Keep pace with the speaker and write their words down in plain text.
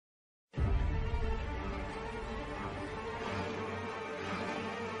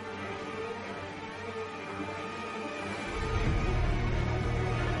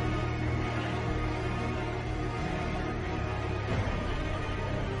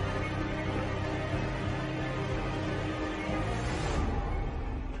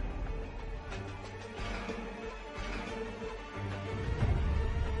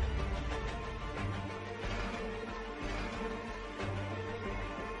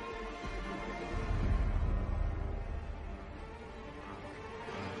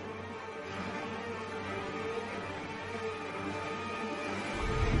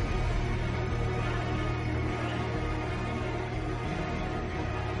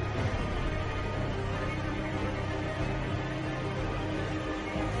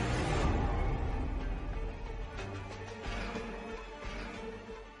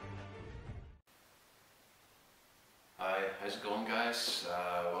How's it going, guys?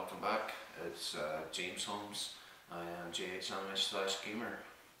 Welcome back. It's James Holmes. I am JHAnime/Gamer.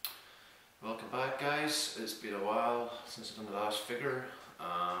 Welcome back, guys. It's been a while since I've done the last figure.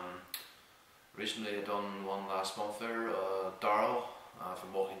 Recently I done one last month there, Daryl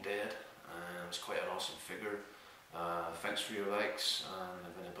from Walking Dead, and it's quite an awesome figure. Thanks for your likes, and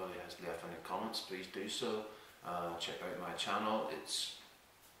if anybody has left any comments, please do so. Check out my channel. It's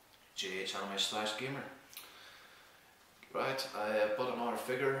JHAnime/Gamer. Right, I bought another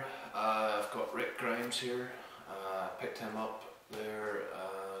figure. I've got Rick Grimes here. Picked him up there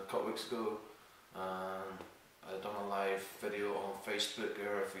a couple weeks ago. I'd done a live video on Facebook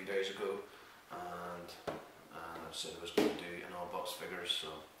there a few days ago, and I said I was going to do an unbox figure.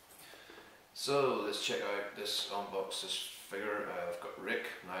 So let's check out this unbox this figure. I've got Rick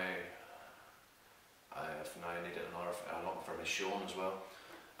now. I have now needed another. I'm looking for Michonne as well.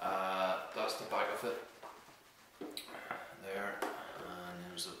 That's the back of it. There, and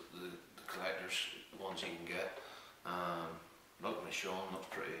there's the collector's ones you can get. Look at Michonne, looks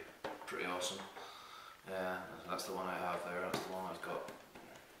pretty awesome. That's the one I have there. That's the one I've got.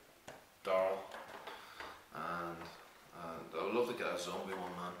 Daryl, and I would love to get a zombie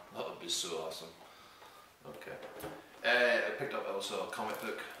one, man. That would be so awesome. Okay. I picked up also a comic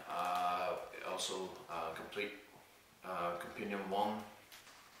book. Also complete Compendium 1.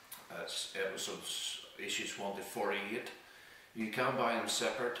 It's episodes issues 1 to 48. You can buy them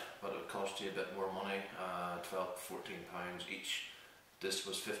separate, but it'll cost you a bit more money, £12–14 each. This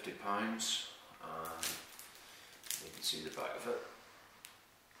was £50, and you can see the back of it.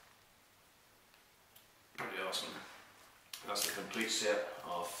 Pretty awesome. That's the complete set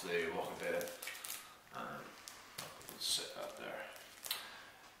of the Walking Dead. Let's set that there.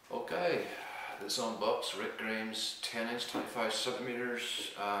 Okay, this unbox, Rick Grimes 10" 25cm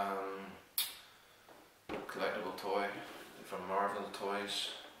collectible toy from Marvel Toys.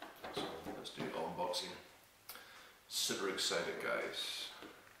 So let's do unboxing. Super excited, guys.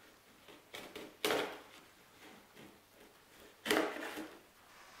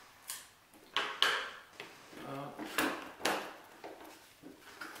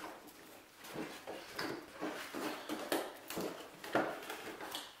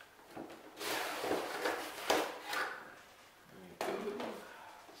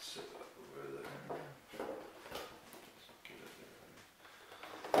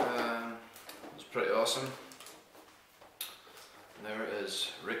 Pretty awesome. And there it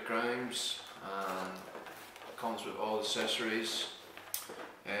is, Rick Grimes, and it comes with all the accessories.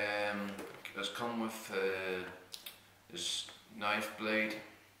 It's come with his knife blade,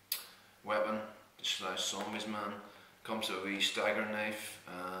 weapon, / zombies man. Comes with a wee stagger knife,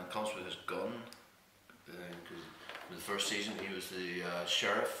 comes with his gun. In the first season he was the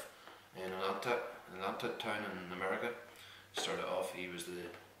sheriff in Atlantic town in America. Started off, he was the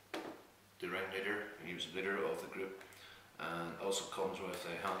ringleader. He was the leader of the group, and also comes with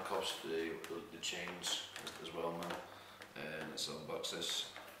the handcuffs, the chains as well, man. And let's unbox this.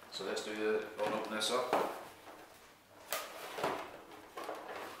 So let's do it. I'll open this up.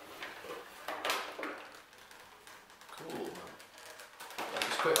 Cool, man.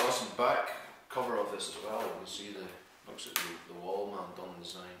 It's quite awesome back cover of this as well. You can see looks at the wall, man, done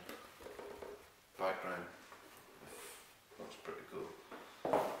design. Background. Looks pretty cool.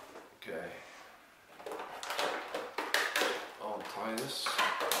 Okay. I'll untie this.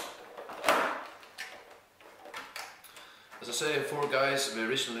 As I say before, guys,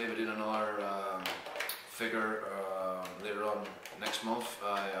 recently we did another figure later on next month.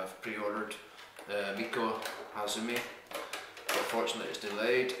 I have pre-ordered Miko Hazumi. Unfortunately, it's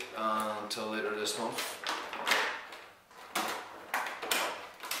delayed until later this month.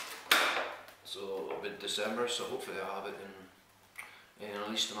 So mid-December. So hopefully I'll have it in at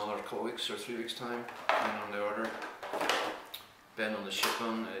least another couple of weeks or 3 weeks time, depending on the order. Ben on the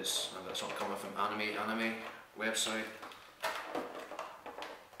shipping is, and that's not coming from Anime website.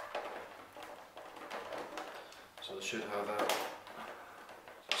 So they should have that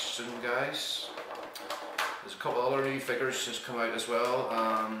soon, guys. There's a couple other new figures just come out as well.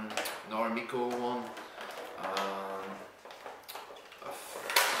 Another Miko one.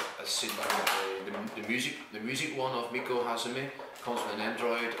 I've seen the music one of Miko Hazumi. Comes with an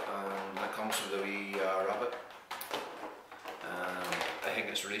Android, and that comes with a wee rabbit. I think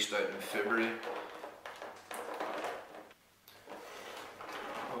it's released out in February.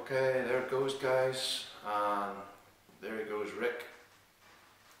 Okay, there it goes, guys. There he goes, Rick.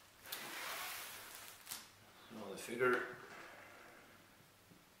 So the figure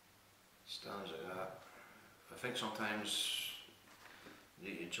stands like that. I think sometimes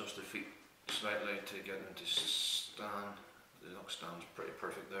you adjust the feet slightly to get them to stand the look stands pretty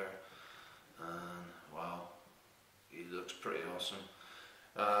perfect there, and wow, he looks pretty awesome.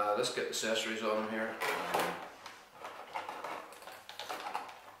 Let's get the accessories on him here.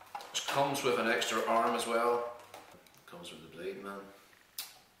 It comes with an extra arm as well. Comes with the blade, man.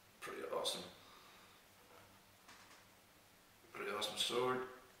 Pretty awesome. Pretty awesome sword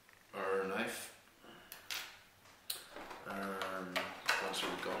or knife. And comes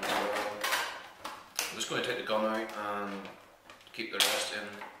with the gun as well. I'm just going to take the gun out and keep the rest in.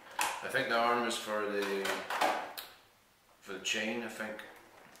 I think the arm is for the chain, I think,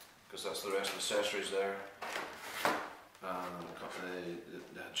 because that's the rest of the accessories there.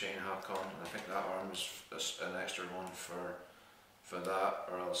 The chain Hakon. I think that arm is an extra one for that,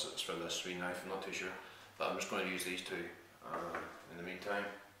 or else it's for this wee knife. I'm not too sure, but I'm just going to use these two in the meantime.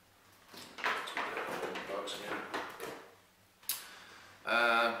 Let's get the box again.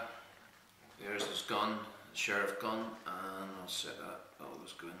 There's this gun, the sheriff gun, and I'll set that. I'll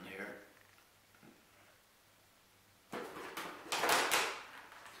just go in here.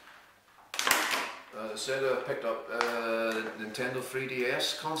 As I said, I picked up the Nintendo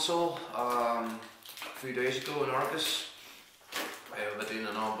 3DS console a few days ago in Argus. I'll be doing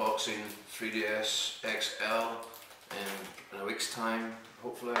an unboxing 3DS XL in a week's time,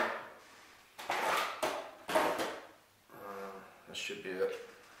 hopefully. That should be it.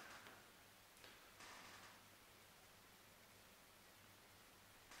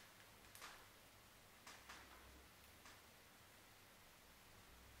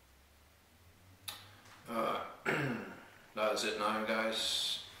 That's it now,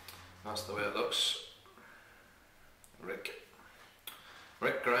 guys. That's the way it looks. Rick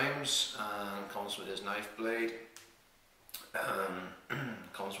Grimes comes with his knife blade,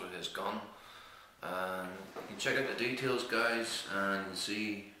 comes with his gun, and you can check out the details, guys, and you can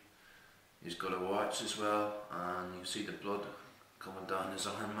see he's got a watch as well, and you can see the blood coming down his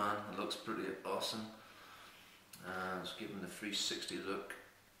arm, man. It looks pretty awesome, and it's giving the 360 look.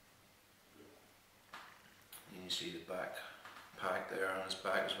 And you see the back pack there on his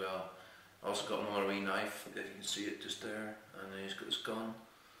back as well. Also got another wee knife, if you can see it just there, and then he's got his gun,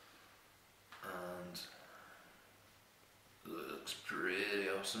 and it looks pretty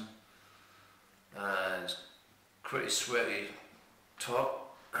awesome. It's pretty sweaty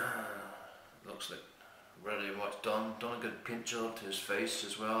top. Looks like really much done. Done a good paint job to his face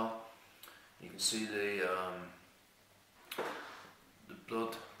as well. You can see the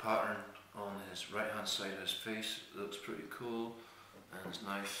blood pattern on his right hand side of his face. It looks pretty cool, and his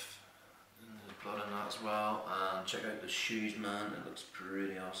knife, and there's blood in that as well. And check out the shoes, man, it looks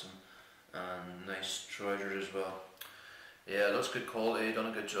pretty awesome, and nice trousers as well. Yeah, it looks good quality, done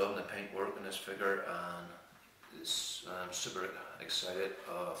a good job in the paint work in this figure, and I'm super excited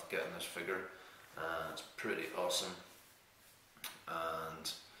of getting this figure. It's pretty awesome,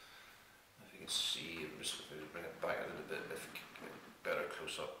 and if you can see, I'm just going to bring it back a little bit if you can get a better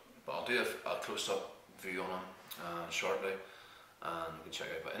close up. But I'll do a close-up view on him shortly, and you can check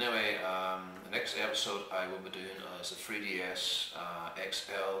it out. But anyway, the next episode I will be doing is the 3DS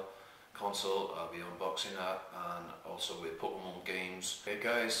XL console. I'll be unboxing that, and also with Pokemon games. Okay,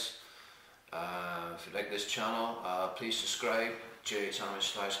 guys, if you like this channel, please subscribe.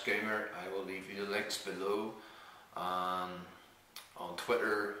 JHAnime/Gamer. I will leave you the links below on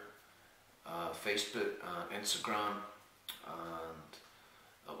Twitter, Facebook, Instagram, and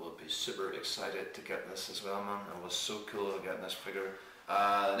I will be super excited to get this as well, man. It was so cool getting this figure.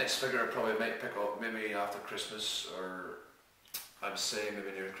 The next figure I probably might pick up maybe after Christmas, or I'd say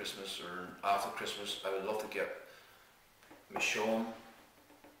maybe near Christmas or after Christmas. I would love to get Michonne.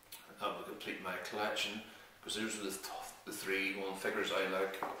 That would complete my collection, because those are the three figures I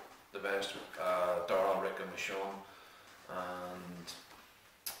like the best. Darla, Rick and Michonne. And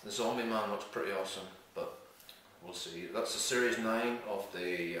the Zombie Man looks pretty awesome, but we'll see. That's the series 9 of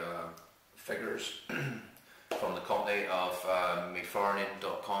the figures from the company of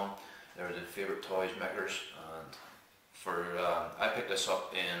mefarnane.com. They're the favourite toys makers, and I picked this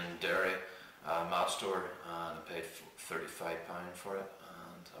up in Derry Mad Store, and I paid £35 for it,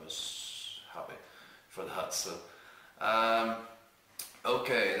 and I was happy for that. So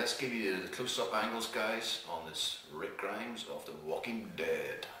okay, let's give you the close-up angles, guys, on this Rick Grimes of The Walking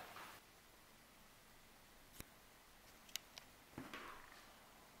Dead.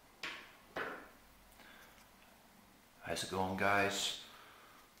 How's it going, guys?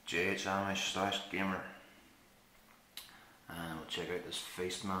 JHAnime/Gamer, and we'll check out this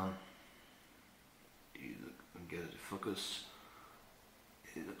face, man. You look and get it to focus.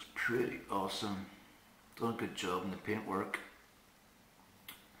 It looks pretty awesome. Done a good job in the paintwork,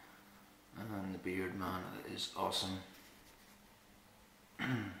 and the beard, man, it is awesome.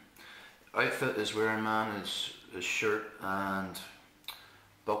 Outfit is wearing, man, is his shirt and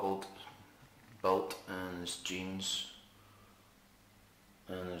buckled belt and his jeans,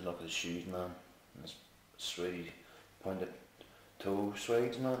 and his look at his shoes, man, and his suede pointed toe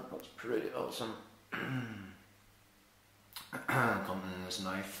suedes, man. Looks pretty awesome. Coming in this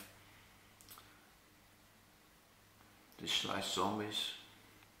knife to slice zombies,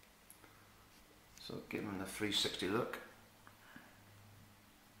 so give him the 360 look.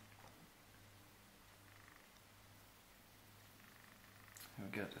 We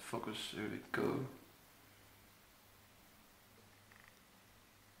get the focus, here we go.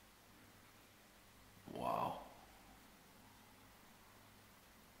 Wow.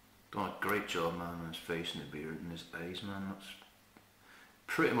 Done a great job, man, on his face and the beard and his eyes, man. That's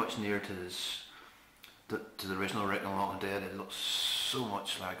pretty much near to his, to the original Rick and Walking Dead. It looks so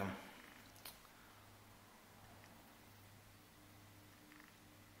much like him.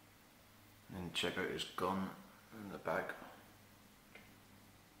 And check out his gun in the back.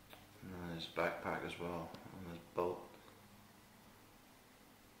 And his backpack as well, and his belt.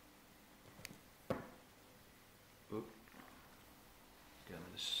 Oop.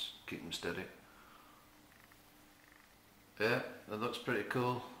 Just keep him steady. Yeah, that looks pretty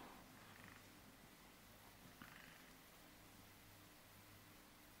cool.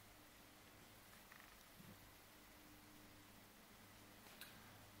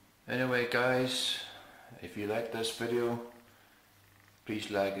 Anyway guys, if you like this video, please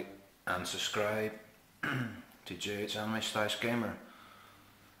like it and subscribe to JHAnime/Gamer.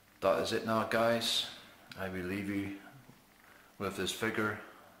 That is it now guys. I will leave you with this figure.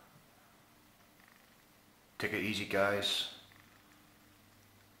 Take it easy guys.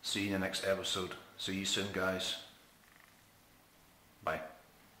 See you in the next episode. See you soon guys. Bye.